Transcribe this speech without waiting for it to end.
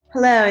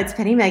Hello, it's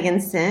Penny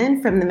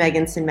Meganson from the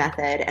Meganson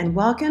Method, and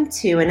welcome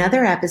to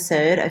another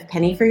episode of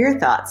Penny for Your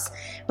Thoughts,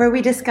 where we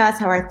discuss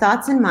how our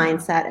thoughts and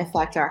mindset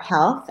affect our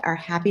health, our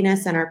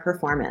happiness, and our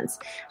performance.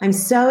 I'm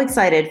so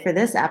excited for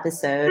this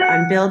episode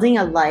on building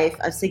a life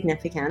of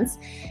significance,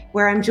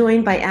 where I'm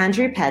joined by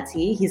Andrew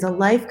Petty. He's a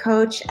life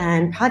coach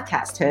and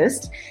podcast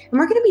host, and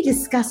we're going to be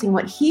discussing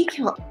what he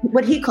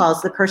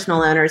calls the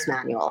Personal Owner's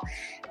Manual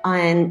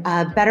on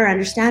better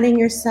understanding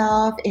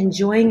yourself,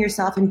 enjoying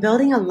yourself, and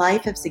building a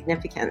life of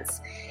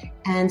significance.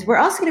 And we're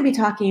also going to be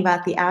talking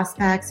about the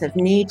aspects of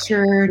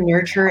nature,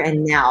 nurture,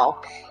 and now.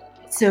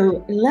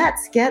 So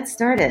let's get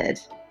started.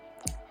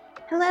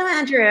 Hello,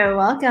 Andrew.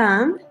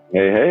 Welcome.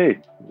 Hey.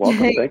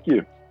 Welcome. Thank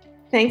you.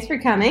 Thanks for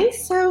coming.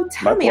 So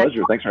tell me. My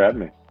pleasure. Thanks for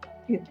having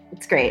me.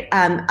 It's great.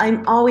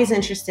 I'm always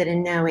interested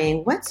in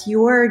knowing what's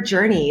your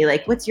journey?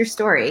 Like, what's your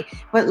story?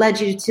 What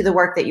led you to the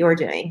work that you're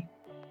doing?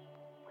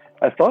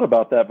 I thought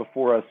about that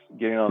before us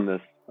getting on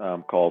this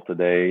call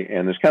today,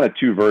 and there's kind of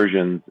two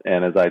versions.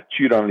 And as I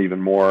chewed on it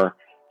even more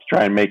to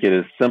try and make it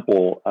as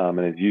simple and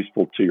as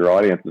useful to your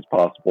audience as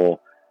possible,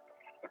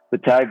 the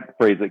tag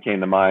phrase that came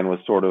to mind was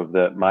sort of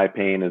that my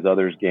pain is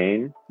others'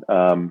 gain.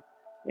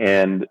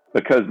 And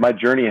because my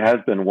journey has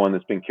been one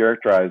that's been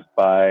characterized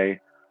by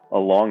a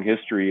long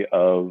history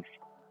of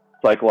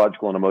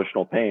psychological and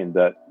emotional pain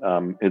that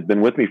has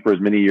been with me for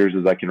as many years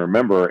as I can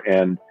remember,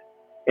 and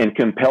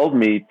compelled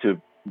me to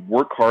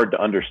work hard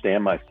to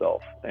understand myself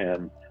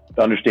and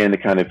to understand the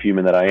kind of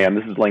human that I am.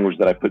 This is language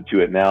that I put to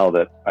it now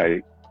that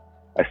I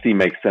see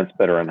makes sense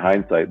better in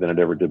hindsight than it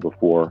ever did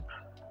before.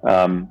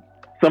 Some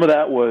of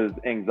that was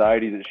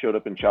anxiety that showed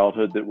up in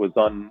childhood that was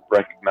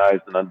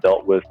unrecognized and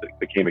undealt with, that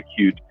became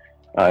acute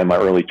in my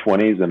early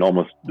 20s and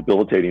almost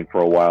debilitating for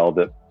a while,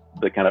 that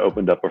kind of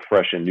opened up a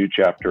fresh and new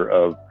chapter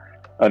of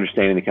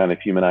understanding the kind of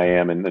human I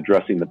am and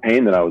addressing the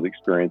pain that I was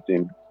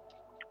experiencing.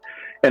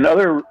 And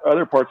other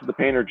parts of the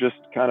pain are just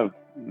kind of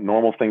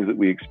normal things that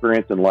we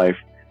experience in life.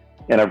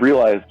 And I've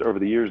realized over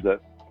the years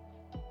that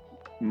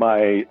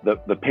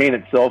the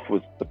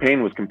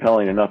pain was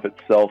compelling enough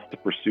itself to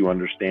pursue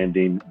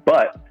understanding.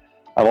 But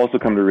I've also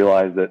come to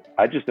realize that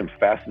I just am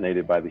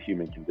fascinated by the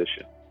human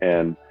condition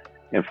and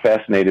am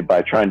fascinated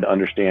by trying to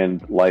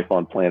understand life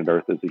on planet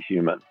Earth as a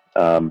human.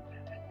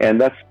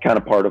 And that's kind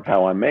of part of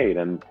how I'm made.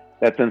 And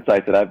that's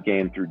insight that I've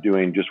gained through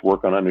doing just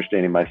work on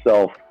understanding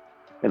myself.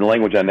 And the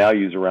language I now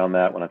use around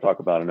that when I talk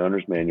about an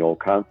owner's manual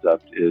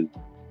concept is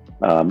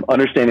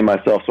understanding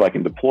myself so I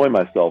can deploy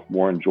myself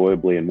more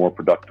enjoyably and more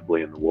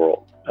productively in the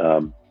world.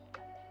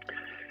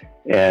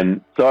 And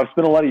so I've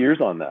spent a lot of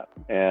years on that.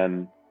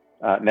 And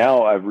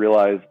now I've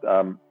realized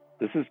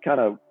this is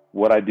kind of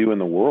what I do in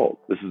the world.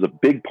 This is a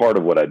big part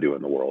of what I do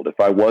in the world. If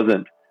I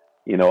wasn't,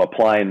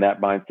 applying that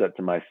mindset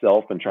to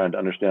myself and trying to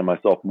understand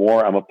myself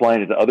more, I'm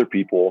applying it to other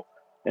people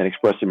and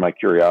expressing my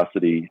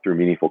curiosity through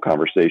meaningful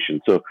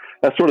conversation. So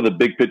that's sort of the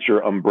big picture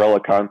umbrella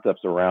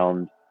concepts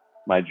around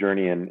my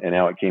journey and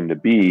how it came to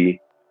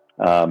be.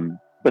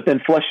 But then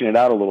fleshing it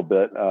out a little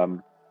bit.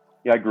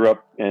 I grew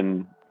up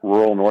in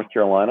rural North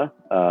Carolina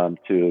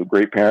to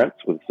great parents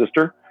with a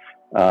sister.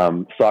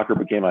 Soccer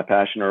became my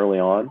passion early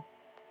on.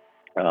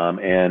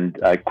 And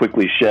I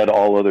quickly shed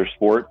all other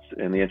sports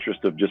in the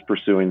interest of just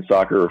pursuing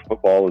soccer, or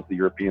football as the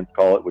Europeans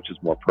call it, which is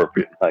more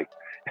appropriate,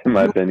 in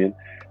my opinion.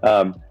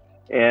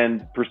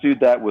 And pursued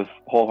that with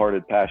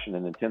wholehearted passion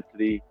and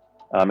intensity.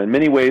 In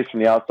many ways,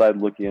 from the outside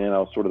looking in, I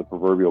was sort of the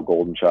proverbial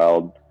golden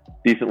child,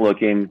 decent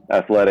looking,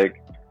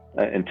 athletic,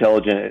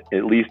 intelligent,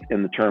 at least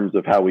in the terms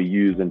of how we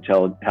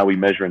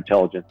measure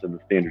intelligence in the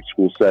standard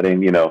school setting.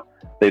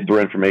 They'd throw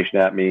information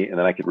at me and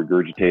then I could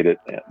regurgitate it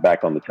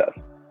back on the test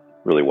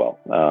really well.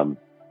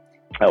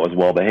 I was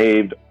well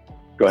behaved.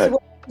 Go ahead. So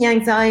what's the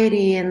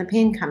anxiety and the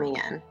pain coming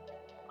in?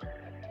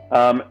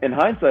 In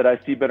hindsight, I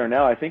see better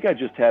now. I think I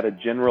just had a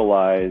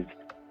generalized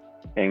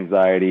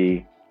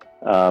anxiety.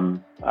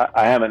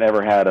 I haven't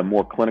ever had a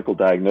more clinical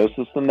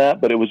diagnosis than that,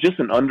 but it was just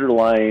an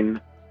underlying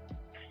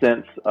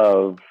sense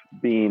of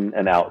being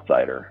an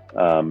outsider.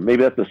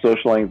 Maybe that's a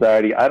social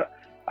anxiety. I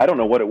don't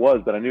know what it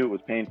was, but I knew it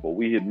was painful.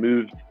 We had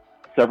moved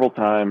several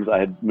times. I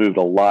had moved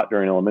a lot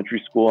during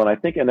elementary school, and I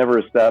think I never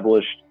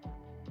established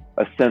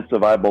a sense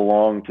of I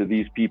belong to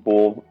these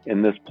people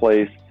in this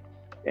place.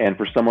 And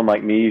for someone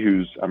like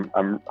me,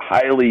 I'm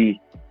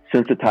highly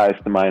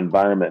sensitized to my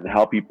environment and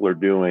how people are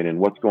doing and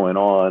what's going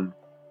on,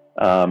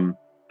 I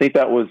think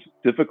that was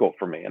difficult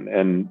for me.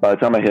 And by the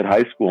time I hit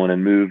high school and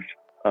then moved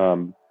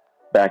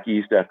back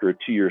east after a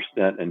 2-year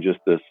stint in just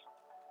this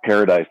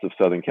paradise of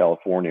Southern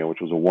California, which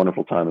was a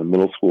wonderful time in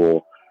middle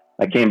school,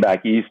 I came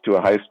back east to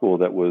a high school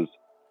that was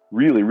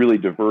really, really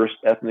diverse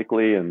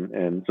ethnically and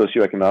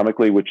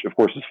socioeconomically, which of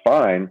course is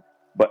fine,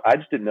 but I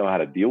just didn't know how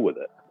to deal with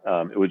it.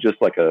 It was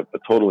just like a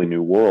totally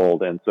new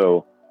world. And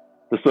so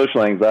the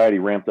social anxiety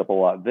ramped up a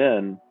lot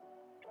then.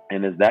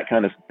 And is that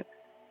kind of,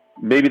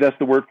 maybe that's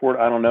the word for it.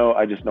 I don't know.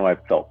 I just know I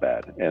felt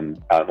bad and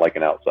like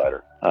an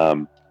outsider.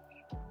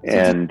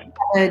 And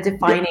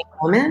defining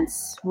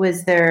moments,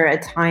 was there a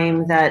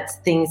time that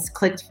things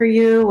clicked for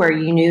you where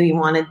you knew you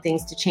wanted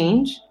things to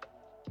change?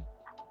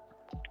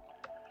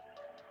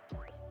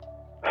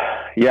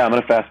 Yeah, I'm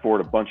going to fast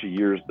forward a bunch of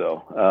years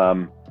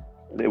though.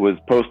 It was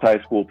post high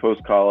school,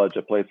 post college.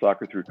 I played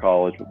soccer through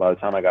college, but by the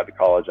time I got to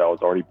college, I was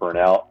already burnt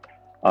out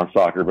on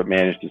soccer, but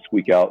managed to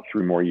squeak out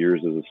 3 more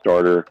years as a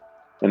starter.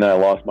 And then I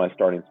lost my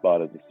starting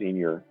spot as a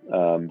senior.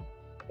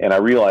 And I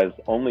realized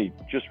only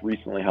just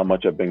recently how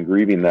much I've been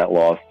grieving that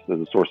loss as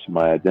a source of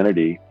my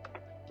identity.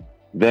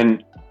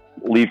 Then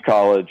leave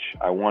college.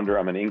 I wonder,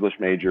 I'm an English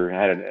major,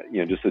 I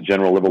had just a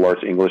general liberal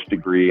arts English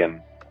degree,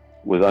 and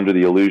was under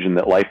the illusion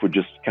that life would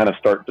just kind of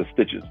start to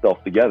stitch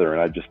itself together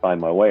and I'd just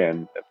find my way.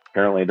 And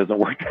apparently it doesn't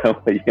work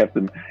that way. You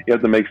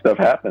have to make stuff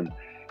happen.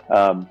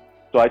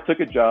 So I took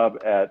a job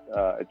at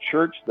a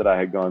church that I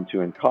had gone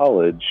to in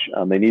college.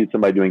 They needed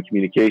somebody doing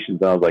communications.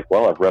 And I was like,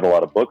 well, I've read a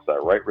lot of books. I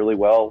write really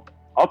well.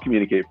 I'll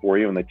communicate for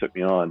you. And they took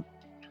me on.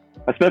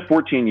 I spent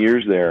 14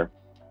 years there,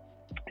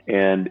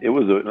 and it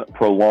was a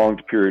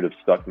prolonged period of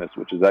stuckness,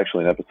 which is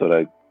actually an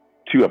episode.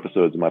 2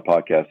 episodes of my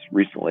podcast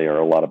recently are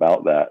a lot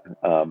about that,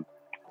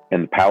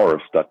 and the power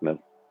of stuckness.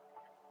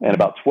 And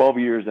about 12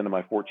 years into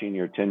my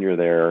 14-year tenure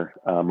there,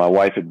 my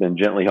wife had been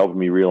gently helping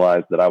me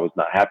realize that I was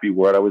not happy with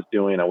what I was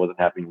doing. I wasn't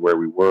happy where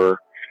we were.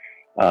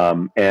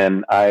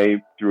 And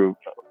I, through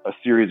a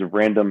series of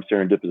random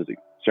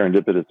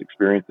serendipitous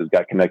experiences,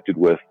 got connected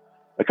with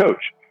a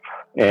coach.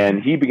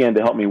 And he began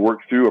to help me work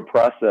through a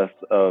process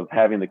of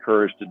having the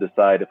courage to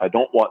decide, if I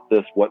don't want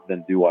this, what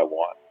then do I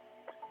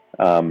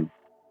want?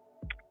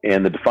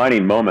 And the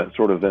defining moment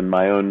sort of in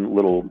my own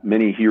little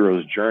mini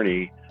hero's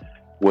journey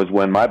was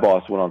when my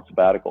boss went on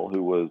sabbatical,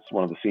 who was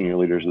one of the senior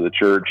leaders of the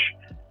church,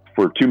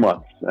 for 2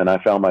 months. And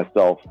I found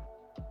myself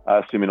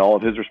assuming all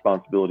of his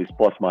responsibilities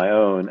plus my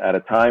own at a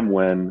time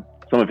when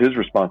some of his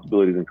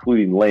responsibilities,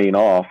 including laying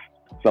off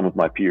some of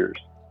my peers.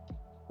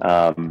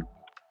 And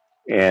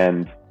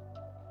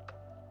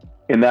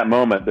in that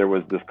moment, there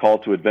was this call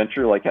to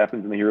adventure, like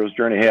happens in the hero's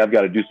journey. Hey, I've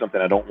got to do something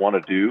I don't want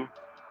to do,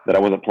 that I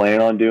wasn't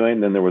planning on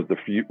doing. Then there was the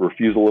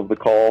refusal of the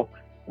call.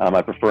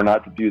 I prefer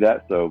not to do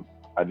that. So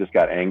I just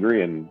got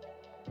angry and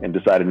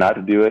decided not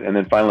to do it. And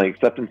then finally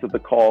acceptance of the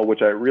call,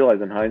 which I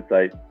realized in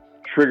hindsight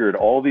triggered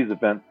all these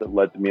events that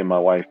led to me and my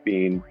wife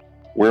being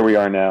where we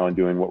are now and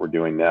doing what we're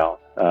doing now.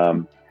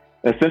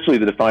 Essentially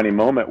the defining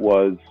moment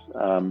was,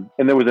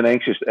 and there was an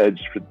anxious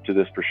edge to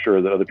this for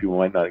sure that other people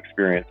might not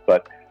experience,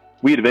 but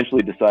we had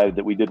eventually decided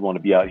that we did want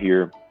to be out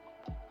here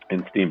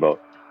in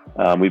Steamboat.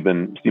 We've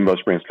been Steamboat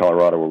Springs,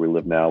 Colorado, where we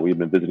live now. We've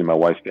been visiting my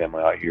wife's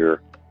family out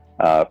here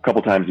a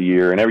couple times a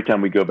year. And every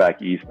time we go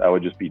back east, I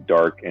would just be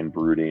dark and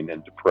brooding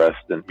and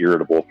depressed and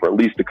irritable for at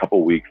least a couple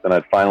of weeks. Then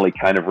I'd finally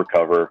kind of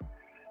recover.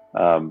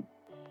 And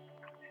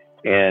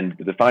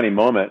the defining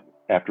moment,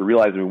 after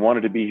realizing we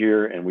wanted to be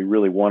here and we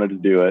really wanted to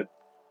do it,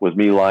 was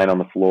me lying on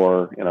the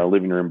floor in our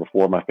living room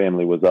before my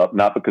family was up,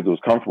 not because it was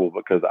comfortable,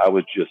 because I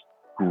was just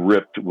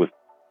gripped with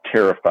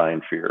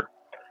terrifying fear.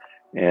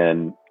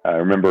 And I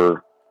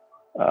remember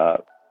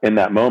in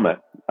that moment,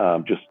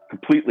 just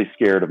completely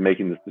scared of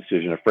making this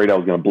decision, afraid I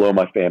was going to blow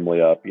my family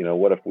up.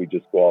 What if we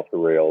just go off the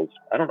rails?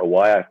 I don't know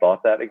why I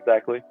thought that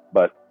exactly,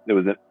 but it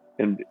was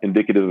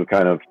indicative of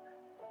kind of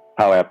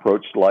how I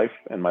approached life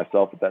and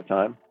myself at that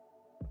time.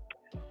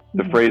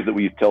 The phrase that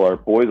we tell our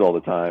boys all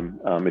the time,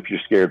 if you're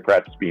scared,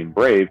 practice being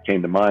brave,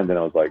 came to mind. And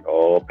I was like,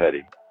 oh,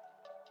 Petty.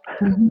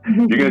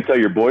 You're going to tell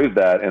your boys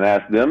that and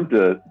ask them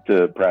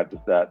to practice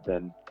that,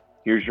 then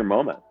here's your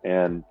moment.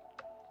 And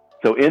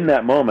so in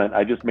that moment,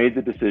 I just made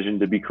the decision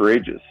to be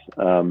courageous,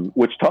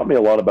 which taught me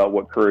a lot about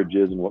what courage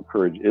is and what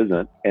courage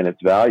isn't and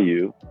its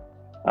value.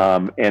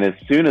 And as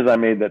soon as I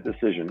made that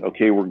decision,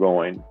 okay, we're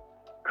going,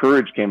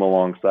 courage came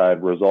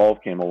alongside,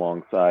 resolve came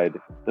alongside.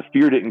 The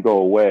fear didn't go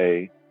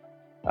away,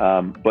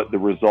 but the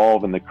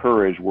resolve and the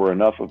courage were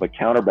enough of a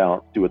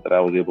counterbalance to it that I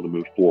was able to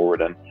move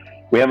forward. And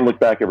we haven't looked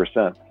back ever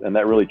since. And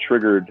that really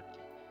triggered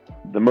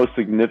the most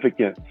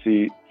significant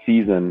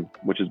season,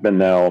 which has been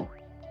now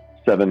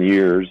 7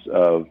 years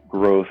of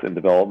growth and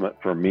development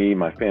for me,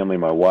 my family,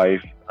 my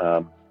wife,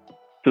 to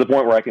the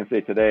point where I can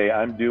say today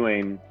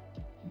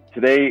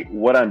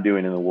what I'm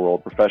doing in the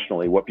world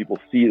professionally, what people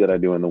see that I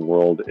do in the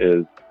world,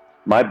 is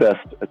my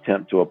best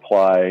attempt to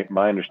apply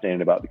my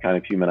understanding about the kind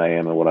of human I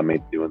am and what I'm made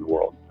to do in the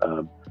world.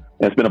 And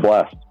it's been a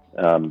blast.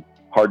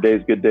 Hard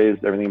days, good days,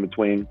 everything in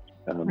between.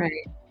 Right.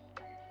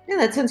 Yeah,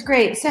 that sounds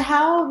great. So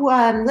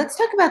let's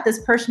talk about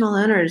this personal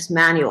owner's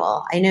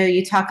manual. I know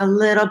you talk a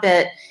little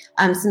bit,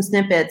 some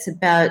snippets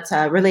about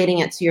relating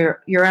it to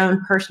your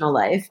own personal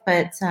life,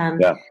 but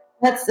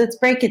let's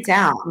break it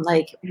down.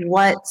 Like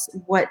what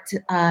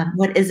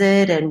is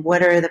it, and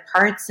what are the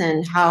parts,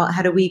 and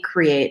how do we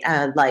create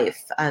a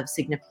life of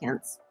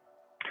significance?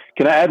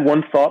 Can I add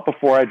one thought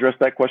before I address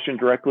that question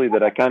directly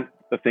that I kind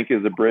of think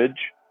is a bridge?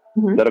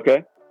 Mm-hmm. Is that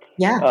okay?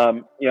 Yeah.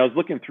 I was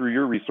looking through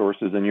your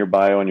resources and your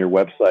bio on your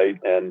website,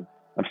 and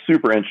I'm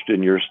super interested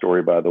in your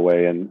story, by the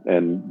way, and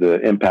the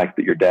impact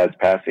that your dad's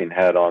passing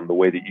had on the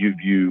way that you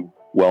view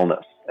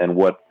wellness and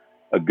what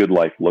a good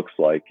life looks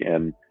like.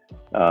 And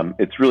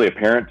it's really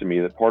apparent to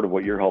me that part of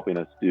what you're helping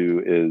us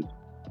do is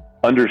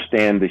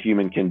understand the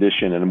human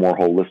condition in a more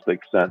holistic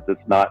sense.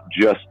 It's not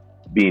just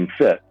being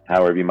fit,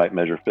 however you might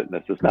measure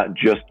fitness. It's not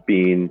just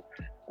being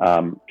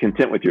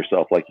content with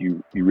yourself, like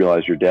you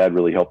realize your dad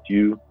really helped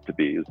you to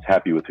be, is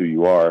happy with who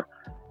you are,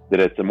 that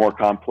it's a more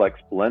complex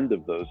blend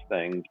of those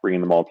things,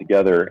 bringing them all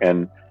together.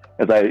 And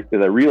as I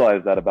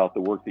realized that about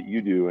the work that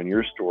you do and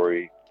your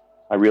story,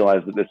 I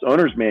realized that this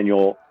owner's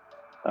manual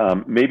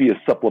maybe is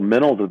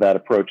supplemental to that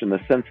approach, in the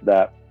sense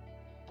that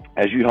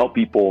as you help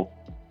people,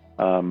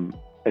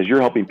 as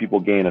you're helping people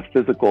gain a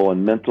physical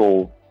and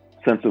mental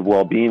sense of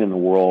well-being in the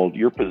world,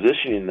 you're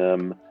positioning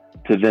them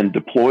to then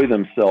deploy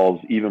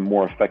themselves even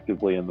more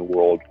effectively in the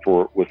world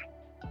with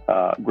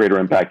greater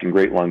impact and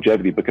great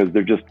longevity, because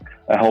they're just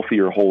a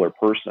healthier, wholer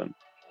person.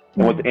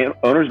 And what the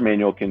owner's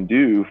manual can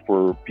do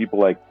for people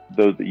like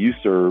those that you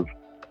serve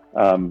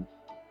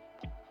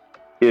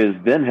is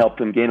then help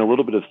them gain a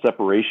little bit of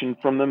separation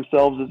from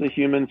themselves as a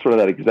human, sort of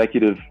that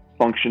executive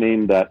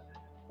functioning, that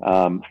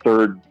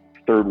third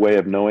way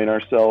of knowing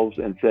ourselves,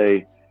 and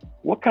say,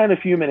 what kind of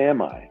human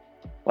am I?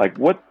 Like,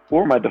 what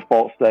were my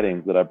default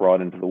settings that I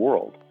brought into the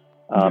world?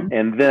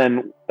 And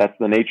then that's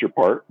the nature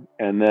part.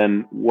 And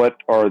then what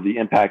are the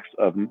impacts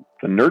of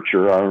the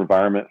nurture, our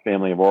environment,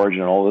 family of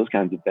origin, all those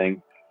kinds of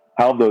things?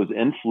 How have those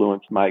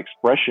influenced my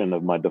expression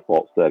of my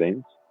default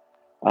settings?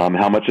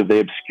 How much have they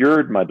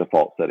obscured my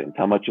default settings?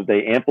 How much have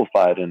they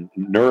amplified and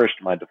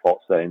nourished my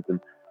default settings? And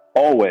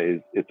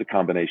always it's a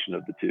combination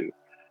of the two.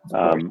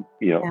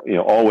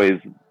 Always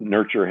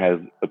nurture has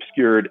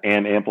obscured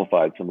and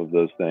amplified some of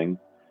those things.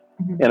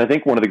 And I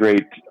think one of the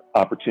great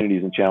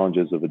opportunities and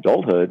challenges of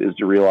adulthood is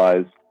to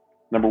realize,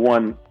 number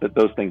one, that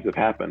those things have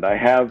happened. I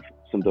have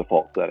some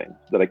default settings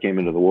that I came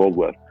into the world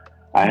with.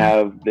 I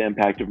have the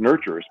impact of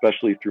nurture,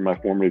 especially through my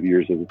formative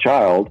years as a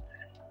child.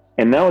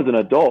 And now as an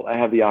adult, I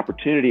have the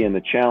opportunity and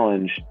the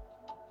challenge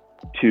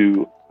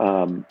to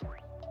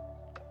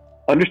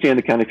understand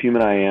the kind of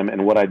human I am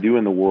and what I do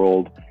in the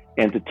world,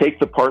 and to take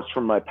the parts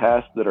from my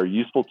past that are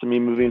useful to me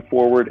moving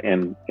forward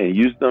and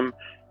use them,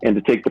 and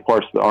to take the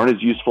parts that aren't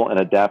as useful and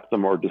adapt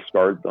them or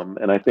discard them.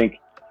 And I think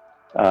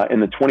in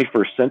the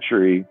 21st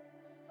century,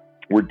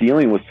 we're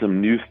dealing with some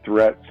new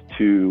threats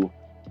to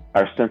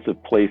our sense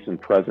of place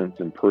and presence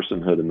and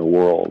personhood in the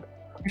world.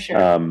 For sure.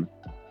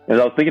 And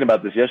I was thinking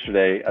about this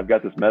yesterday. I've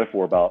got this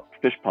metaphor about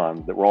fish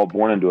ponds, that we're all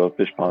born into a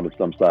fish pond of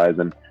some size.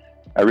 And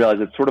I realized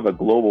it's sort of a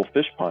global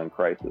fish pond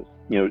crisis.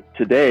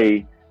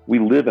 Today we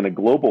live in a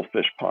global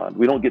fish pond.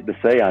 We don't get to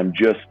say I'm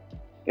just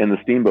in the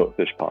steamboat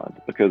fish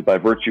pond, because by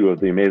virtue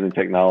of the amazing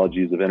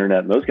technologies of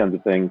internet and those kinds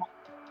of things,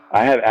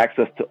 I have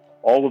access to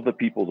all of the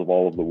peoples of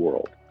all of the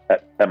world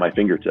at my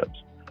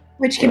fingertips.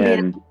 Which can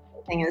be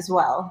a thing as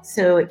well.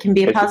 So it can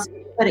be a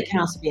positive, but it can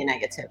also be a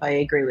negative. I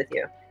agree with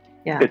you.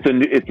 Yeah. At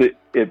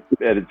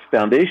its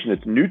foundation,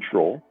 it's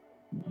neutral,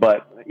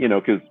 but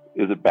because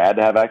is it bad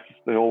to have access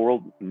to the whole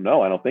world?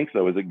 No, I don't think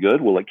so. Is it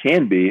good? Well, it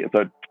can be.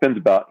 So it depends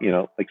about,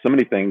 like so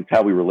many things,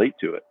 how we relate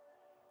to it.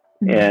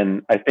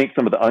 And I think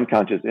some of the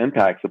unconscious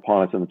impacts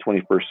upon us in the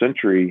 21st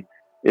century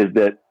is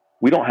that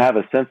we don't have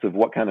a sense of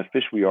what kind of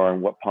fish we are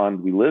and what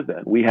pond we live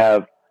in.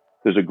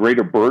 There's a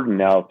greater burden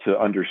now to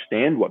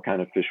understand what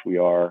kind of fish we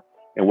are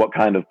and what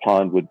kind of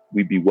pond would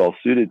we be well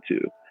suited to.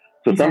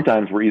 So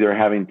sometimes we're either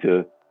having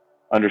to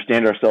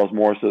understand ourselves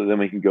more so that then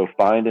we can go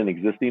find an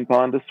existing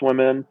pond to swim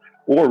in,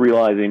 or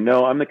realizing,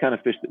 no, I'm the kind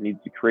of fish that needs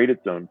to create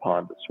its own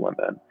pond to swim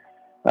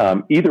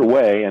in. Either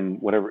way, and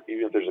whatever,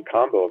 even if there's a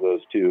combo of those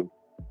two,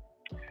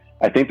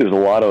 I think there's a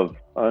lot of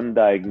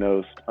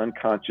undiagnosed,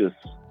 unconscious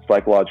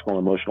psychological and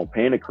emotional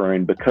pain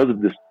occurring because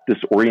of this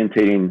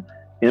disorientating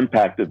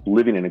impact of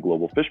living in a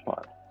global fish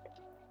pond.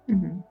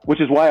 Which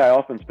is why I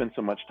often spend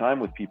so much time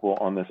with people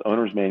on this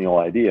owner's manual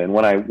idea. And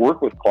when I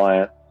work with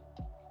clients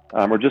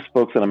or just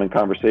folks that I'm in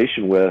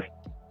conversation with,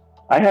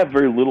 I have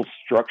very little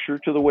structure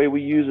to the way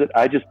we use it.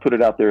 I just put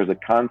it out there as a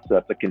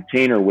concept, a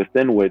container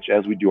within which,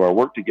 as we do our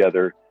work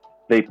together,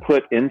 they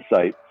put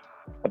insights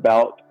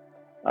about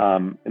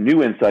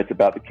new insights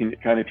about the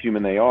kind of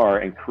human they are,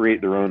 and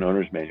create their own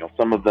owner's manual.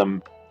 Some of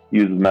them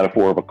use the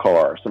metaphor of a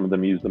car. Some of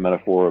them use the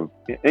metaphor of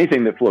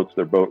anything that floats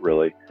their boat,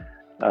 really.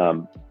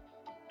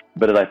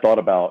 But as I thought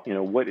about,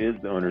 what is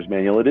the owner's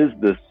manual? It is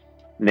this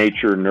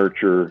nature,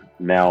 nurture,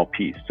 now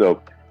piece.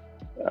 So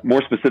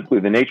more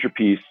specifically, the nature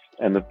piece,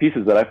 and the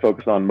pieces that I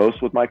focus on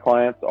most with my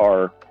clients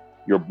are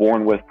your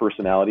born with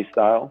personality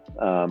style.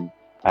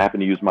 I happen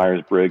to use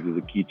Myers-Briggs as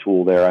a key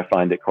tool there. I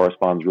find it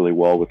corresponds really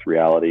well with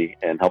reality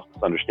and helps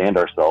us understand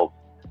ourselves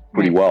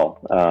pretty well.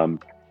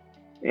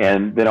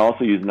 And then I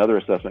also use another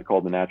assessment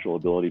called the Natural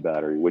Ability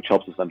Battery, which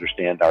helps us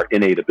understand our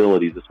innate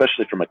abilities,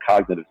 especially from a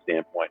cognitive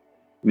standpoint.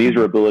 And these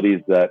are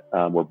abilities that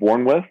we're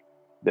born with,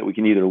 that we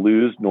can neither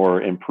lose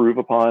nor improve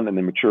upon, and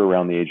then mature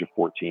around the age of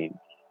 14.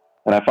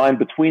 And I find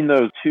between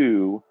those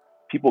two,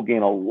 people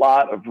gain a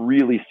lot of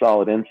really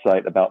solid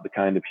insight about the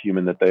kind of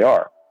human that they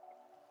are.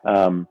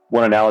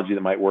 One analogy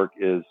that might work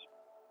is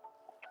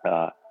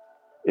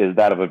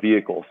that of a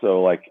vehicle.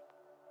 So like,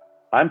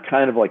 I'm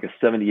kind of like a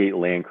 78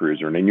 Land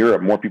Cruiser, and in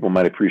Europe, more people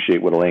might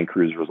appreciate what a Land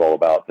Cruiser is all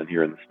about than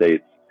here in the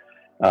States.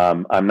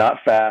 I'm not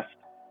fast,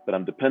 but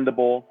I'm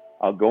dependable.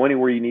 I'll go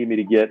anywhere you need me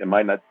to get. I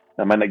might not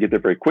get there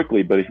very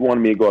quickly, but if you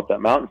wanted me to go up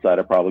that mountainside,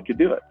 I probably could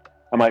do it.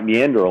 I might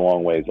meander a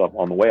long ways up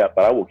on the way up,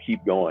 but I will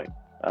keep going.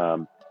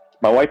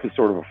 My wife is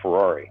sort of a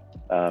Ferrari.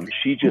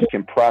 She just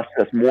can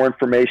process more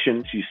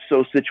information. She's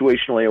so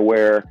situationally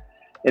aware.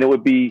 And it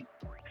would be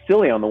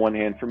silly on the one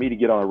hand for me to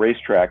get on a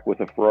racetrack with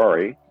a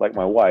Ferrari like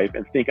my wife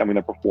and think I'm going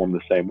to perform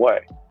the same way.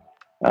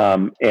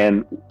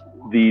 And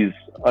these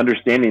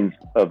understandings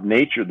of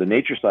nature, the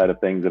nature side of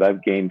things that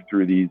I've gained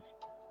through these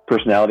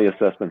personality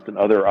assessments and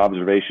other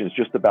observations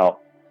just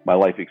about my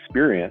life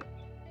experience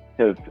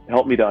have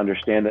helped me to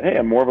understand that, hey,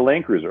 I'm more of a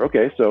Land Cruiser.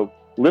 Okay, so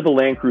live a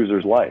Land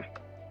Cruiser's life.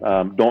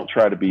 Don't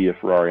try to be a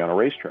Ferrari on a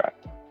racetrack.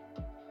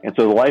 And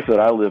so the life that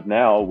I live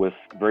now, with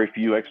very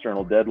few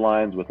external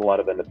deadlines, with a lot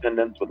of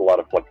independence, with a lot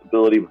of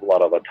flexibility, with a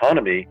lot of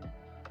autonomy,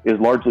 is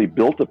largely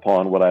built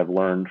upon what I've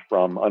learned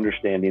from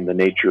understanding the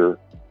nature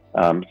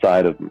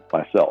side of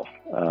myself.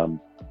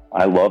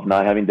 I love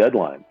not having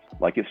deadlines.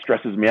 Like, it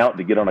stresses me out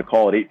to get on a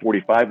call at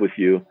 8:45 with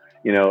you,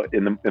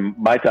 in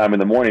my time in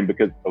the morning,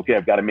 because, okay,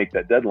 I've got to make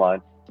that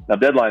deadline. Now,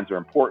 deadlines are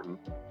important,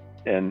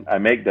 and I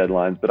make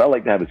deadlines, but I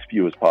like to have as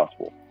few as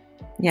possible.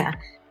 Yeah.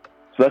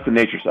 So that's the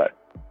nature side.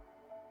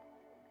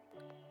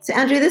 So,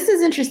 Andrew, this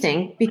is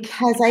interesting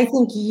because I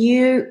think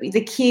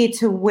the key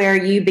to where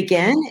you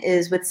begin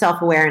is with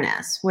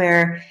self-awareness,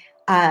 where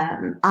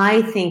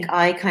I think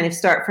I kind of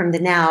start from the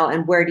now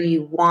and where do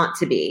you want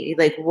to be?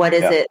 Like, what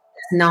is it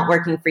that's not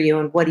working for you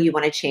and what do you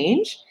want to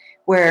change?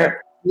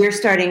 Where you're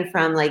starting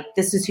from, like,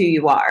 this is who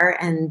you are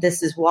and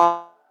this is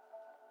why.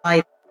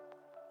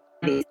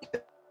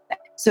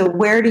 So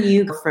where do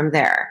you go from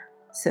there?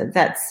 So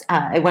that's,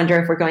 I wonder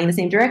if we're going the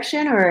same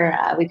direction, or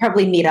we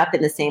probably meet up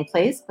in the same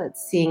place, but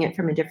seeing it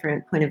from a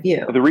different point of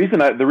view. The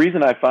reason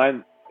I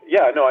find,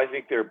 I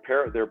think they're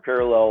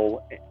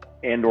parallel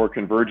and or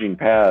converging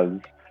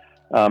paths.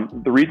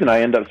 The reason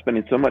I end up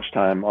spending so much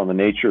time on the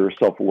nature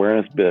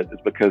self-awareness bit is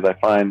because I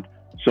find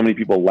so many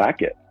people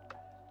lack it.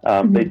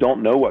 They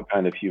don't know what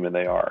kind of human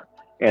they are.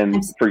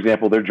 And for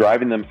example, they're trying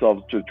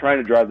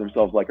to drive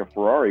themselves like a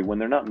Ferrari when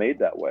they're not made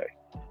that way.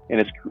 And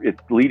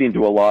it's leading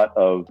to a lot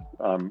of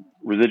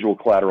residual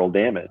collateral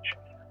damage.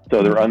 So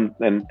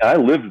and I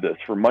lived this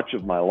for much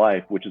of my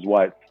life, which is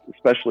why it's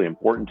especially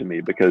important to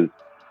me, because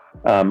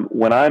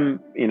when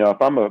I'm,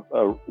 if I'm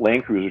a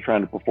Land Cruiser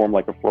trying to perform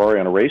like a Ferrari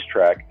on a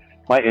racetrack,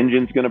 my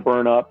engine's going to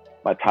burn up,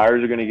 my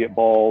tires are going to get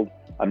bald,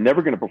 I'm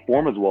never going to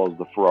perform as well as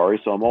the Ferrari.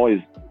 So I'm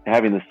always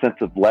having this sense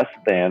of less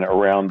than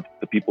around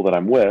the people that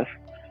I'm with.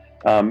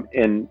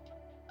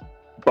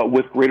 But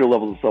with greater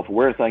levels of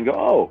self-awareness, I can go,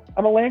 oh,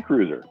 I'm a Land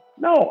Cruiser.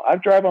 No, I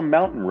drive on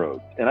mountain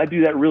roads, and I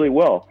do that really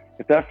well.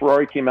 If that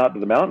Ferrari came out to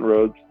the mountain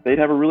roads, they'd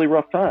have a really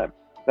rough time.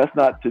 That's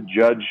not to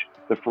judge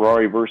the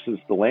Ferrari versus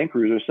the Land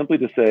Cruiser, simply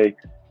to say,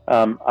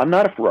 I'm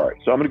not a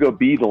Ferrari, so I'm going to go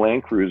be the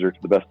Land Cruiser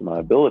to the best of my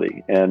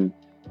ability. And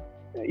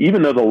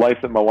even though the life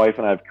that my wife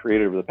and I have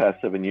created over the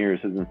past 7 years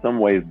has in some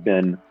ways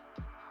been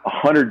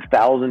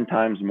 100,000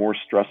 times more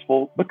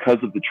stressful because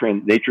of the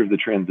nature of the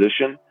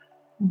transition,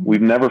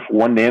 we've never for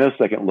one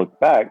nanosecond looked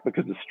back,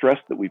 because the stress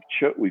that we've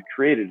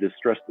created is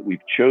stress that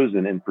we've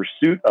chosen in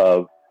pursuit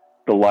of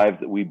the lives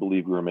that we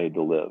believe we were made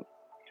to live.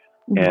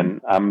 And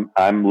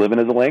I'm living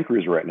as a Land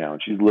Cruiser right now,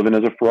 and she's living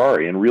as a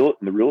Ferrari in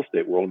the real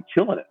estate world and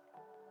killing it.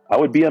 I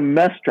would be a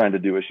mess trying to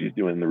do what she's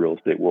doing in the real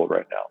estate world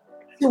right now.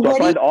 So I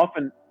find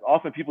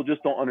often people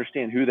just don't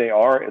understand who they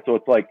are. And so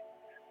it's like,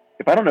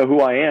 if I don't know who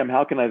I am,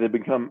 how can I then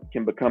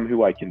become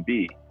who I can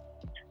be?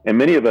 And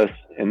many of us,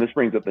 and this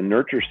brings up the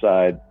nurture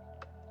side,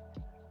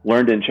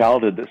 learned in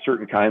childhood that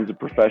certain kinds of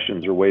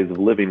professions or ways of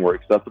living were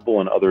acceptable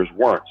and others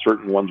weren't.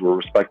 Certain ones were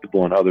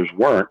respectable and others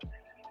weren't.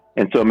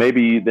 And so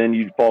maybe then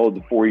you followed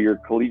the 4-year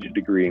collegiate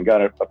degree and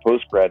got a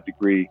post-grad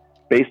degree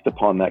based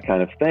upon that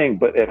kind of thing.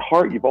 But at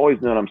heart, you've always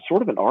known I'm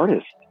sort of an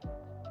artist.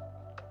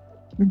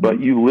 But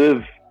you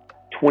live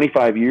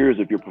 25 years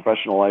of your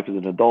professional life as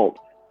an adult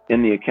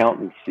in the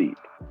accountant's seat.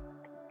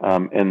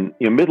 And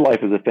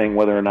midlife is a thing,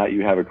 whether or not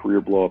you have a career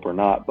blow up or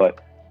not.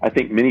 But I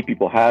think many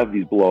people have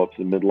these blow-ups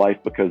in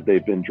midlife because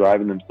they've been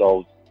driving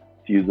themselves,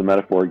 to use the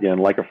metaphor again,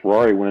 like a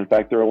Ferrari, when in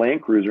fact they're a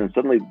Land Cruiser, and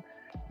suddenly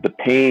the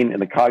pain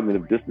and the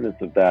cognitive dissonance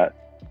of that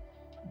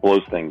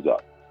blows things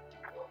up.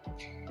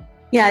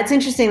 Yeah, it's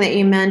interesting that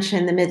you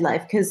mentioned the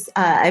midlife, because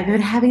I've been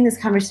having this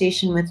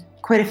conversation with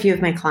quite a few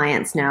of my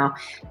clients now,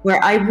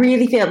 where I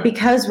really feel,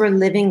 because we're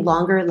living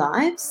longer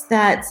lives,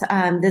 that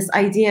this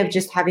idea of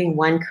just having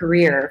one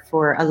career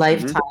for a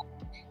lifetime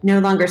no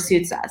longer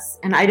suits us.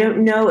 And I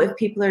don't know if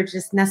people are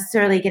just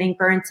necessarily getting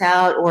burnt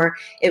out, or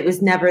it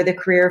was never the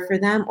career for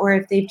them, or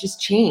if they've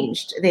just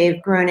changed. They've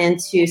grown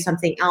into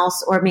something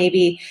else, or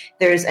maybe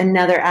there's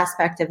another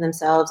aspect of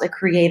themselves, a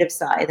creative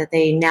side that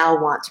they now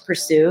want to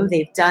pursue.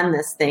 They've done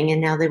this thing and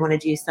now they want to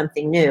do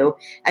something new,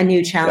 a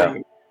new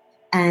challenge.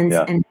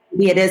 Yeah. And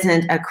maybe it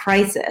isn't a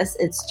crisis.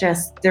 It's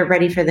just they're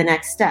ready for the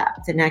next step,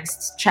 the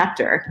next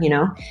chapter,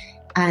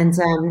 and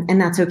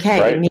that's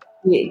okay. Right.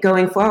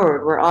 going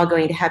forward, we're all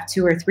going to have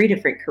 2 or 3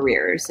 different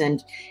careers,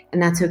 and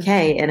that's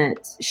okay, and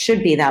it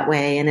should be that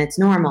way, and it's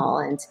normal,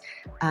 and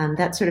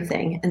that sort of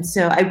thing. And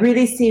so I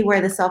really see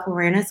where the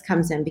self-awareness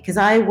comes in, because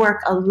I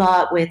work a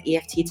lot with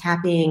EFT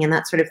tapping and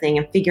that sort of thing,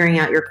 and figuring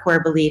out your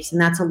core beliefs,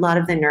 and that's a lot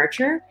of the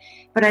nurture.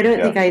 But I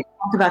don't think I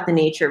talk about the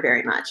nature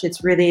very much.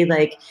 It's really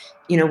like,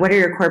 what are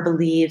your core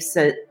beliefs?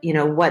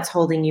 What's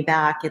holding you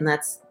back, and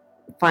let's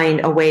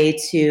find a way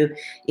to,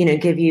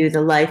 give you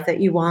the life that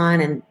you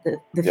want, and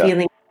the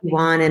feeling you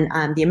want,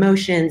 and the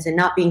emotions, and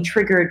not being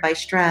triggered by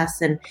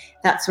stress and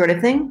that sort of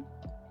thing.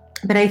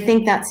 But I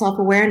think that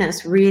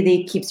self-awareness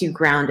really keeps you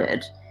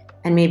grounded,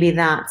 and maybe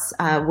that's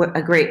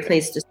a great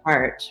place to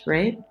start,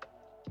 right?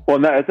 Well,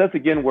 that's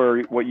again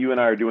where what you and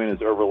I are doing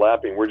is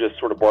overlapping. We're just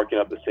sort of barking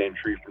up the same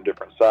tree from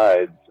different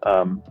sides,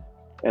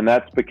 and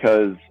that's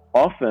because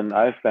often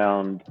I've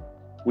found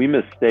we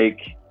mistake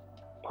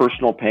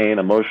personal pain,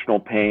 emotional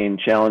pain,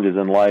 challenges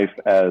in life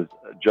as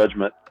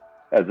judgment,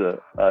 as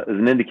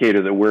an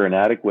indicator that we're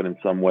inadequate in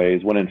some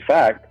ways, when in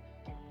fact,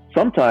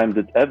 sometimes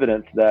it's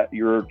evidence that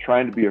you're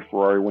trying to be a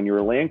Ferrari when you're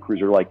a Land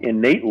Cruiser. Like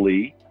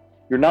innately,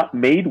 you're not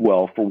made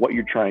well for what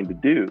you're trying to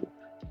do.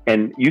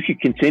 And you could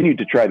continue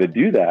to try to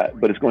do that,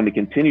 but it's going to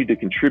continue to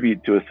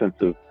contribute to a sense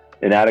of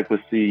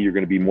inadequacy. You're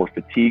going to be more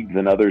fatigued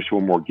than others who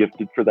are more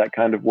gifted for that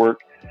kind of work.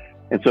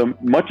 And so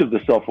much of the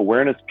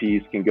self-awareness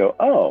piece can go,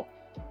 oh,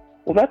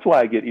 well, that's why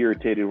I get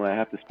irritated when I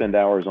have to spend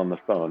hours on the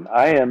phone.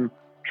 I am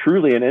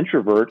truly an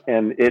introvert,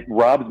 and it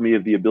robs me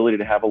of the ability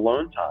to have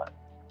alone time.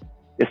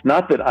 It's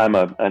not that I'm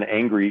an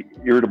angry,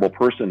 irritable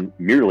person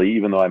merely,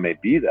 even though I may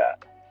be that.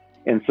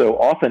 And so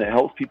often it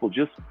helps people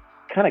just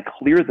kind of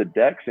clear the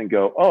decks and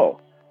go, oh,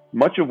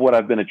 much of what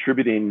I've been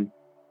attributing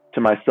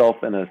to myself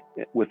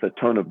with a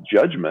tone of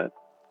judgment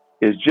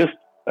is just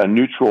a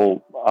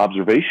neutral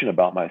observation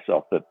about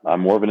myself, that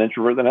I'm more of an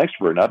introvert than an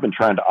extrovert. And I've been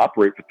trying to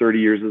operate for 30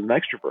 years as an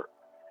extrovert.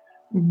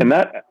 Mm-hmm. And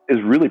that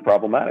is really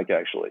problematic,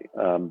 actually.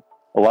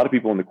 A lot of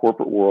people in the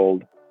corporate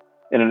world,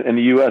 and in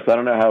the U.S., I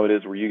don't know how it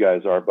is where you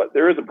guys are, but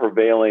there's a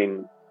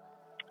prevailing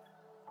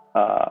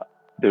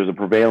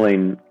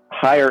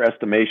higher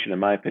estimation, in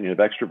my opinion, of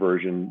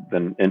extroversion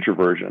than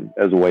introversion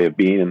as a way of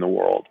being in the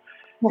world.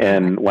 Okay.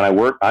 And when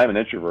I'm an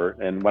introvert,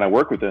 and when I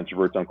work with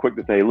introverts, I'm quick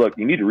to say, look,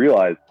 you need to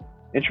realize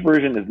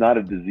introversion is not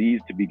a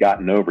disease to be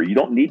gotten over. You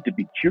don't need to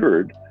be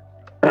cured,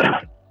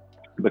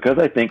 because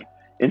I think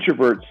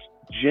introverts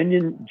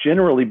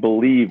generally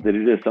believe that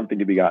it is something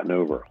to be gotten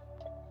over.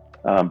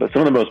 But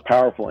some of the most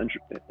powerful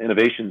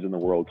innovations in the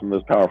world, some of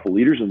those powerful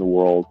leaders in the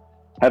world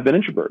have been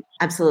introverts.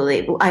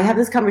 Absolutely. I have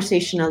this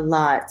conversation a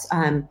lot,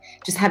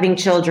 just having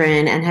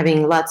children and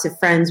having lots of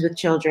friends with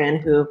children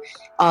who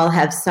all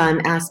have some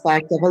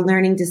aspect of a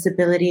learning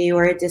disability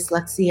or a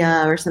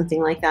dyslexia or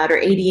something like that, or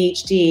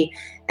ADHD,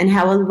 and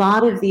how a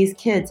lot of these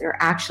kids are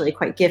actually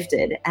quite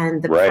gifted.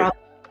 And the problem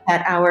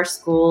that our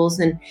schools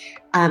and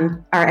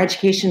our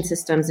education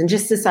systems and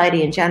just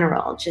society in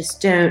general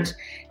just don't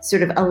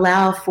sort of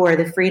allow for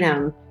the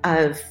freedom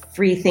of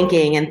free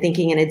thinking and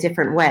thinking in a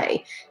different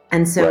way.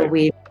 And so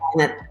we find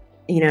that,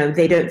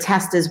 they don't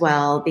test as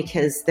well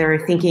because they're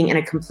thinking in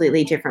a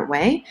completely different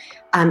way.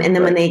 And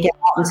then when they get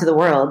out into the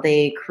world,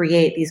 they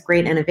create these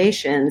great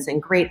innovations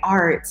and great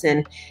arts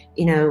and,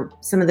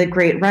 some of the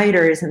great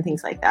writers and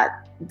things like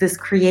that. This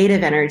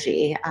creative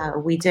energy,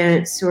 we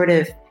don't sort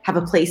of have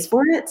a place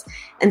for it.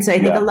 And so I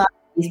think a lot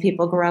of these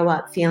people grow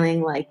up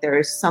feeling like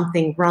there's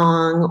something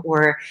wrong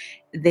or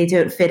they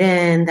don't fit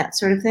in, that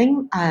sort of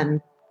thing.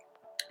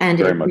 And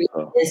it really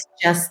is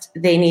just,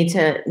 they need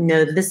to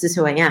know that this is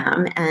who I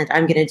am and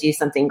I'm going to do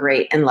something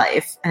great in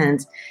life.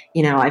 And,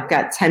 I've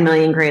got 10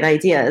 million great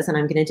ideas and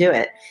I'm going to do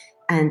it.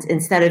 And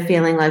instead of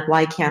feeling like,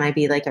 why can't I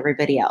be like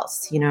everybody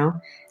else,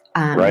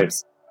 Right.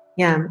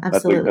 Yeah,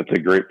 absolutely. That's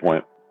a great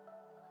point.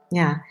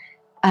 Yeah.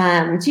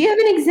 Do you have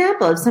an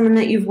example of someone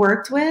that you've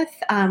worked with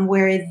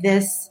where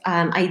this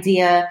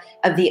idea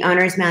of the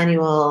owner's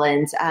manual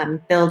and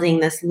building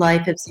this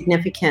life of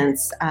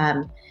significance,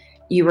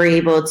 you were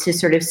able to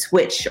sort of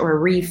switch or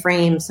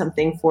reframe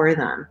something for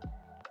them?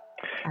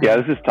 Yeah,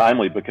 this is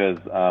timely because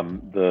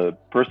the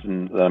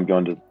person that I'm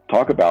going to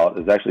talk about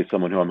is actually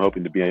someone who I'm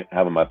hoping to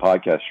have on my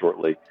podcast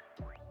shortly.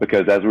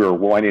 Because as we were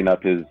winding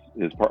up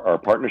our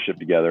partnership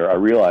together, I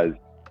realized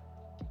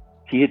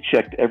he had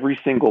checked every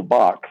single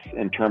box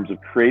in terms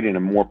of creating a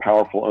more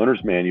powerful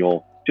owner's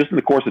manual just in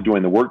the course of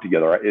doing the work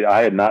together.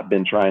 I had not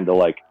been trying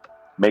to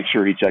make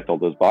sure he checked all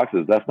those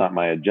boxes. That's not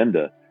my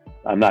agenda.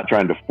 I'm not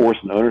trying to force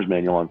an owner's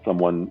manual on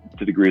someone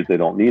to degrees they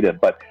don't need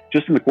it. But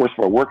just in the course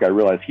of our work, I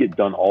realized he had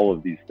done all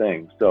of these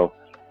things. So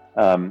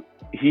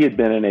he had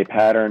been in a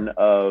pattern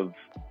of,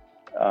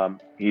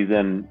 he's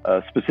in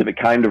a specific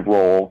kind of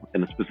role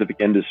in a specific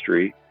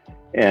industry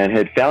and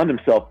had found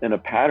himself in a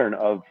pattern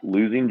of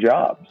losing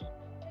jobs.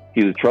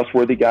 He's a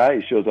trustworthy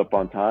guy. He shows up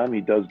on time. He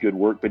does good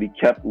work, but he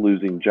kept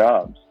losing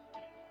jobs.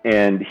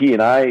 And he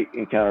and I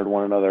encountered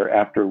one another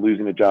after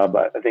losing a job,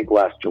 I think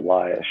last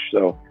July-ish.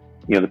 So,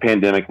 the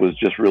pandemic was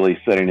just really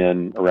setting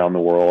in around the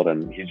world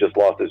and he just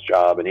lost his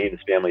job, and he and his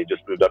family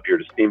just moved up here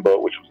to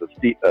Steamboat, which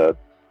was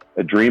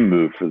a dream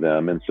move for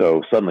them. And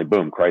so suddenly,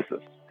 boom,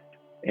 crisis.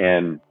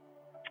 And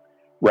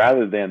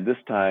rather than this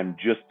time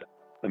just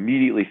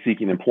immediately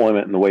seeking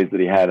employment in the ways that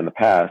he had in the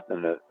past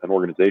in an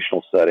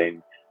organizational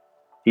setting,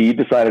 he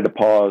decided to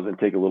pause and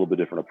take a little bit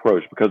different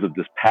approach because of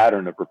this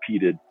pattern of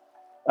repeated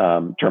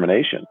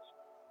terminations.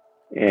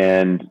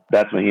 And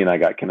that's when he and I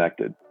got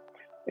connected.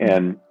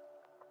 And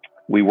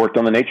we worked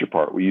on the nature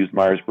part. We used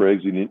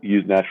Myers-Briggs. We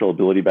used natural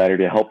ability battery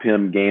to help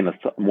him gain a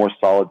more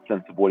solid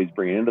sense of what he's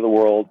bringing into the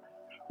world,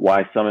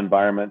 why some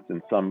environments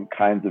and some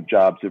kinds of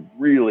jobs have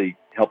really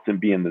helped him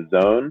be in the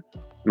zone,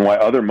 and why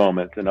other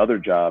moments and other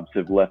jobs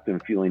have left him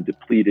feeling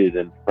depleted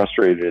and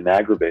frustrated and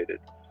aggravated.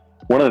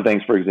 One of the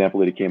things, for example,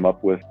 that he came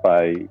up with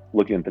by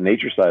looking at the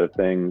nature side of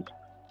things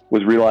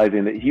was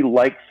realizing that he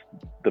likes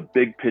the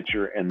big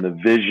picture and the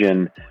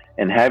vision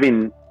and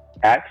having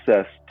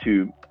access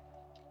to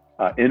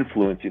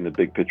influencing the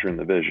big picture and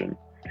the vision.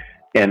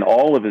 And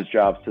all of his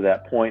jobs to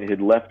that point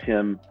had left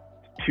him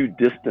too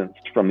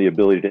distanced from the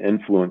ability to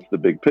influence the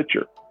big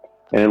picture.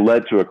 And it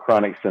led to a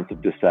chronic sense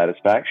of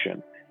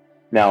dissatisfaction.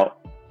 Now,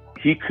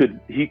 he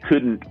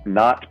couldn't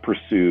not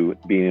pursue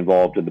being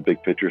involved in the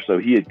big picture. So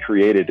he had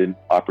created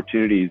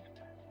opportunities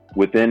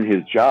within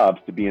his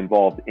jobs to be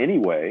involved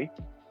anyway,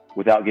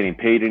 without getting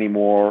paid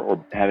anymore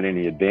or having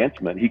any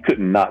advancement. He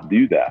couldn't not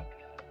do that.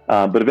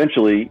 But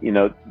eventually,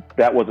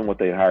 that wasn't what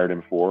they hired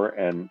him for,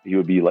 and he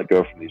would be let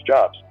go from these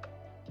jobs.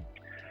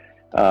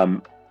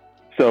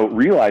 So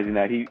realizing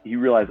that, he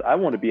realized, I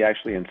want to be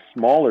actually in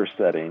smaller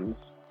settings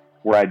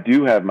where I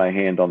do have my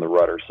hand on the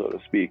rudder, so to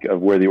speak, of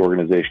where the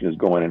organization is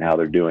going and how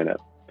they're doing it.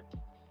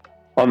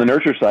 On the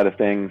nurture side of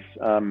things,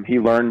 he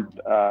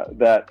learned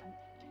that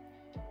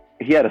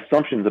he had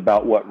assumptions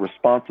about what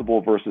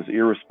responsible versus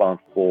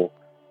irresponsible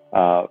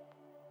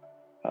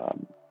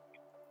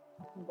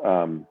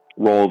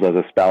roles as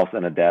a spouse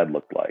and a dad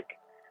looked like.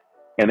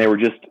 And they were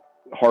just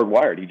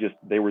hardwired.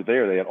 They were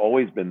there. They had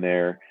always been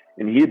there.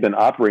 And he had been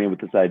operating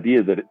with this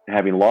idea that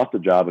having lost a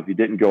job, if he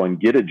didn't go and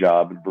get a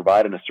job and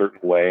provide in a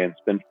certain way and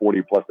spend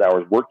 40 plus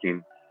hours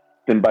working,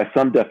 then by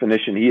some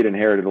definition he had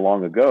inherited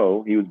long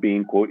ago, he was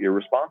being, quote,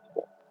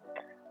 irresponsible.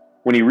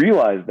 When he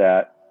realized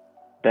that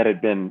had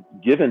been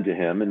given to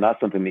him and not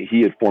something that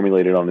he had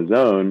formulated on his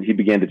own, he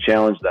began to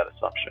challenge that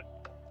assumption.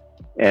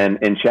 And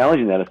in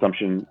challenging that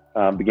assumption,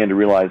 began to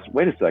realize,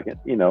 wait a second,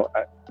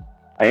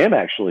 I am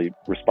actually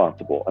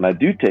responsible and I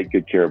do take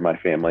good care of my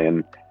family,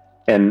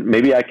 and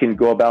maybe I can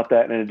go about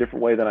that in a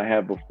different way than I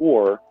have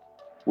before,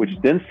 which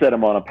then set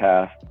him on a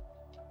path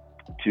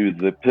to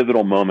the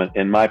pivotal moment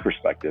in my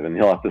perspective. And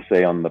he'll have to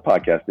say on the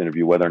podcast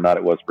interview whether or not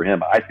it was for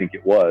him. I think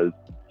it was,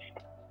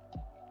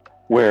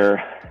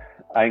 where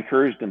I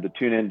encouraged him to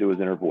tune into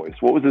his inner voice.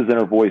 What was his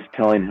inner voice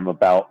telling him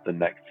about the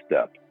next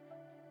step?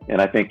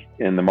 And I think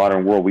in the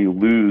modern world, we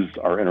lose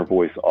our inner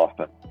voice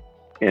often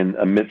in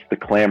amidst the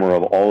clamor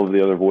of all of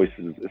the other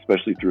voices,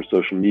 especially through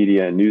social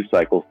media and news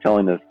cycles,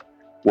 telling us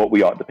what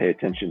we ought to pay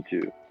attention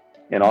to.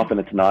 And often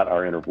it's not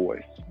our inner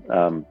voice.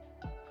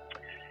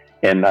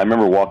 And I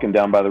remember walking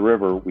down by the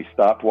river, we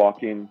stopped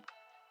walking,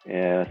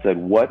 and I said,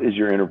 what is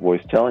your inner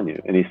voice telling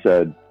you? And he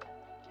said,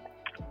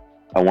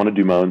 I want to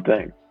do my own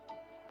thing.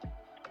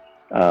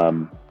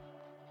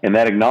 And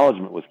that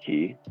acknowledgement was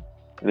key.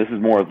 And this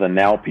is more of the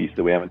now piece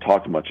that we haven't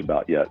talked much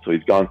about yet. So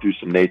he's gone through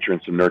some nature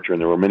and some nurture,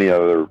 and there were many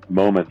other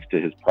moments to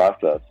his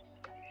process.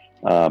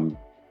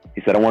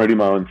 He said, I want to do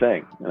my own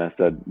thing. And I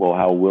said, well,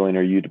 how willing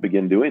are you to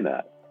begin doing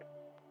that?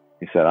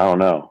 He said, I don't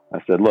know. I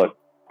said, look,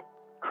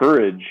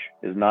 courage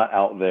is not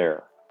out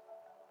there.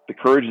 The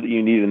courage that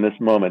you need in this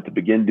moment to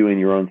begin doing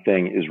your own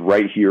thing is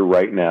right here,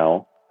 right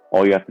now.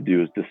 All you have to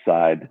do is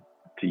decide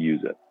to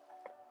use it.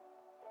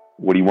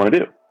 What do you want to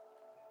do?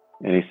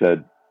 And he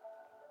said,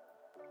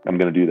 I'm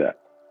going to do that.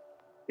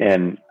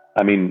 And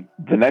I mean,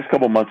 the next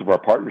couple of months of our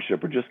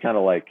partnership were just kind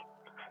of like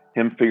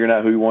him figuring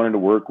out who he wanted to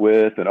work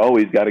with, and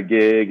he's got a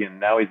gig, and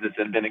now he's this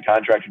independent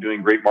contractor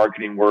doing great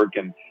marketing work.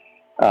 And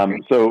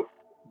so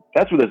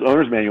that's where this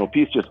owner's manual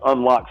piece just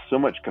unlocks so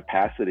much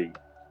capacity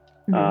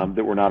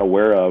that we're not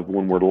aware of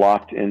when we're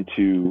locked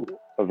into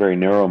a very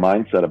narrow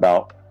mindset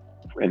about,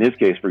 in his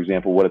case, for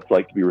example, what it's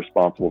like to be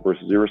responsible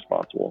versus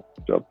irresponsible.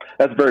 So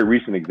that's a very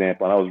recent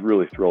example, and I was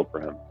really thrilled for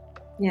him.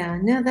 Yeah,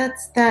 no,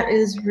 that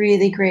is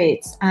really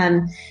great.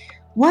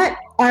 What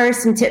are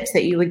some tips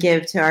that you would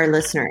give to our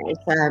listeners?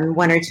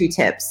 One or two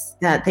tips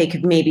that they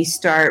could maybe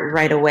start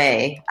right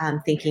away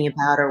thinking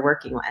about or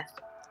working with?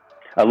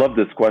 I love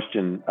this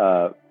question.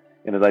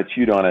 And as I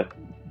chewed on it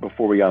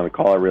before we got on the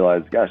call, I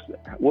realized, gosh,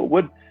 what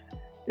would,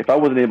 if I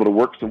wasn't able to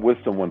work with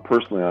someone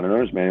personally on an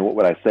owner's manual, what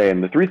would I say?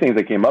 And the three things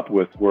I came up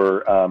with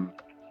were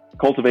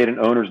cultivate an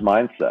owner's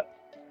mindset.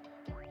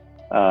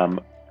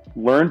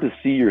 Learn to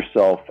see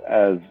yourself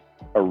as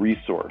a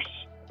resource,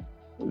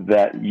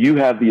 that you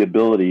have the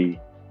ability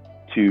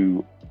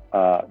to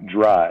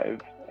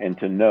drive and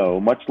to know,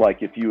 much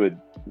like if you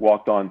had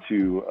walked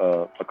onto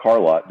a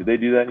car lot. Do they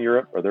do that in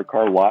Europe? Are there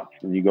car lots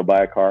when you go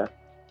buy a car?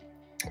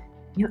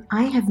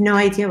 I have no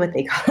idea what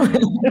they call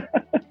it.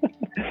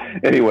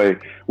 Anyway,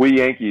 we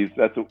Yankees,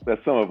 that's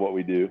some of what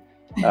we do.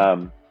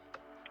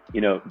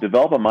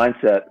 develop a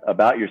mindset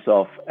about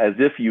yourself as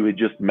if you had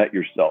just met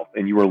yourself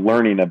and you were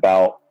learning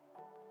about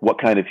what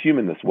kind of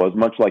human this was,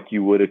 much like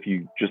you would if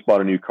you just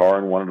bought a new car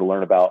and wanted to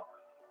learn about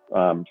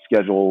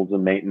schedules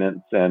and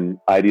maintenance and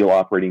ideal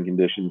operating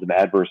conditions and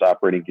adverse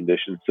operating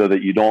conditions, so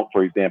that you don't,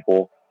 for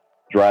example,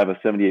 drive a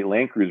 78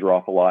 Land Cruiser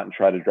off a lot and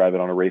try to drive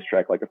it on a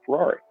racetrack like a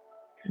Ferrari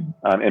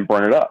and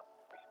burn it up.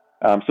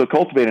 So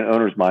cultivate an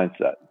owner's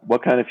mindset.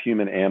 What kind of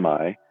human am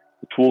I?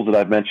 The tools that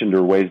I've mentioned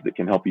are ways that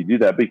can help you do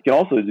that, but you can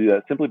also do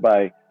that simply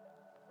by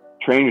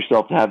training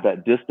yourself to have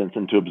that distance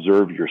and to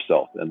observe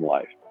yourself in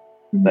life,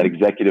 that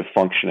executive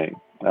functioning.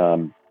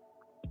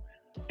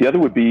 The other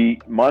would be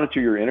monitor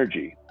your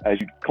energy. As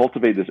you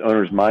cultivate this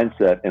owner's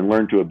mindset and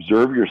learn to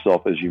observe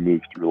yourself as you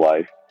move through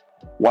life,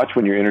 watch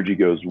when your energy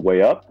goes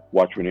way up,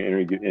 watch when your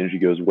energy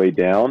goes way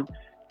down,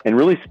 and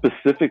really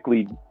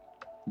specifically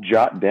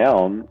jot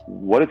down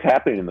what is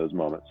happening in those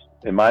moments.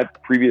 In my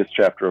previous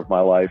chapter of my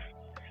life,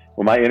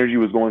 when my energy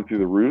was going through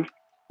the roof,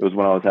 it was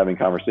when I was having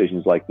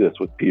conversations like this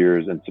with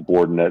peers and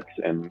subordinates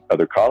and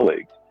other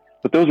colleagues.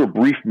 But those were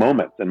brief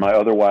moments in my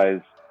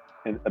otherwise,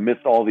 and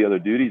amidst all the other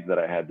duties that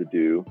I had to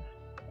do.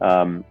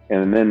 And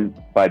then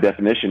by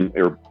definition,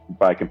 or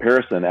by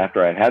comparison,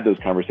 after I had those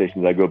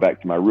conversations, I go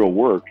back to my real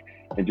work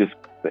and just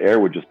the air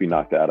would just be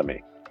knocked out of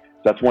me.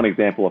 So that's one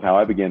example of how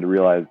I began to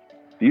realize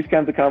these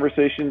kinds of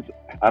conversations,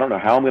 I don't know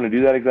how I'm going to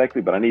do that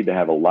exactly, but I need to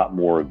have a lot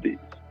more of these.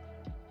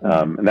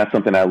 And that's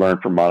something I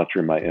learned from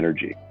monitoring my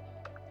energy.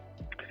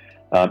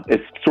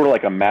 It's sort of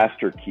like a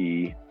master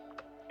key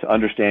to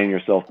understanding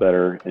yourself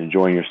better,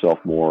 enjoying yourself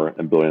more,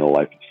 and building a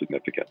life of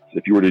significance.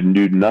 If you were to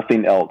do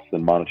nothing else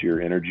than monitor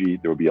your energy,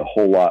 there would be a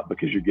whole lot,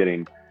 because you're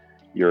getting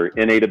your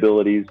innate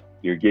abilities,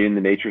 you're getting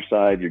the nature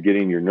side, you're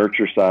getting your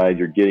nurture side,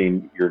 you're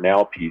getting your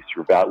now piece,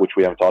 which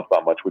we haven't talked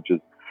about much, which is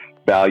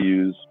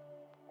values,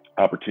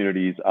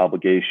 opportunities,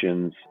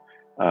 obligations,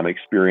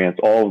 experience.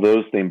 All of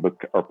those things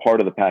are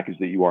part of the package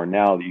that you are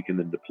now, that you can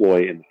then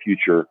deploy in the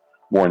future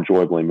more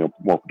enjoyably,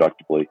 more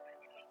productively.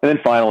 And then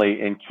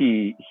finally, and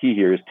key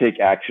here, is take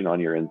action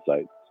on your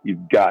insights.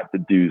 You've got to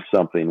do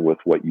something with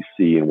what you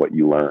see and what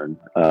you learn.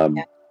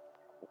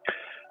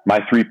 My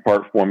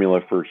 3-part formula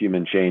for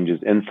human change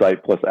is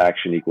insight plus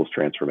action equals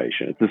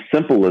transformation. It's as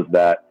simple as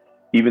that,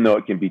 even though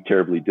it can be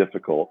terribly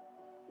difficult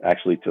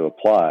actually to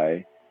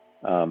apply.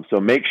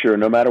 So make sure,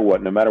 no matter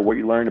what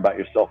you learn about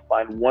yourself,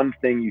 find one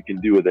thing you can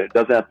do with it. It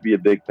doesn't have to be a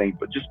big thing,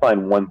 but just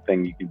find one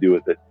thing you can do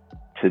with it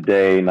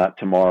today, not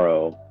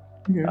tomorrow.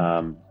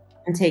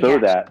 And take so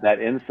action. that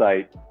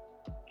insight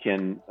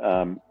can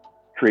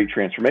create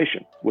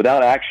transformation.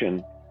 Without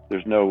action,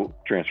 there's no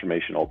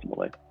transformation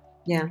ultimately.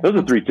 Yeah. Those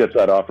are 3 tips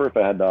I'd offer if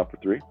I had to offer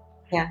 3.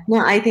 Yeah.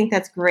 No, I think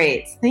that's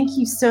great. Thank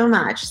you so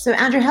much. So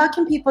Andrew, how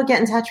can people get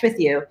in touch with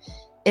you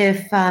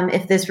if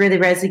this really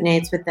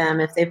resonates with them,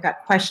 if they've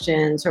got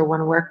questions or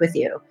want to work with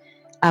you?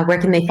 Where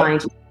can they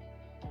find you?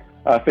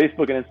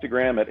 Facebook and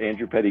Instagram at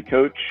Andrew Petty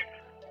Coach.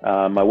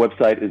 My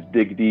website is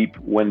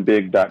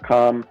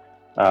digdeepwinbig.com.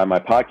 My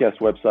podcast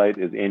website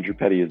is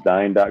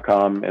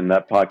andrewpettyisdying.com, and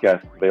that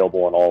podcast is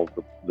available on all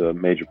of the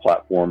major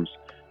platforms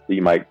that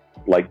you might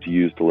like to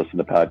use to listen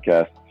to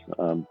podcasts.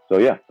 So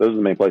yeah, those are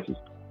the main places.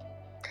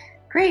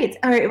 Great.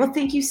 All right. Well,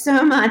 thank you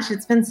so much.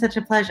 It's been such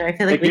a pleasure. I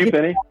feel like Thank you,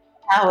 Penny.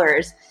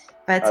 Hours,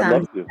 but I'd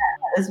love to.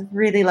 That was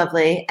really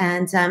lovely.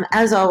 And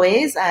as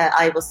always,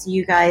 I will see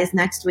you guys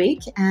next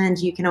week, and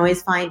you can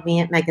always find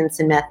me at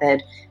Megginson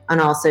Method on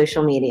all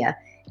social media.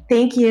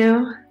 Thank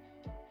you.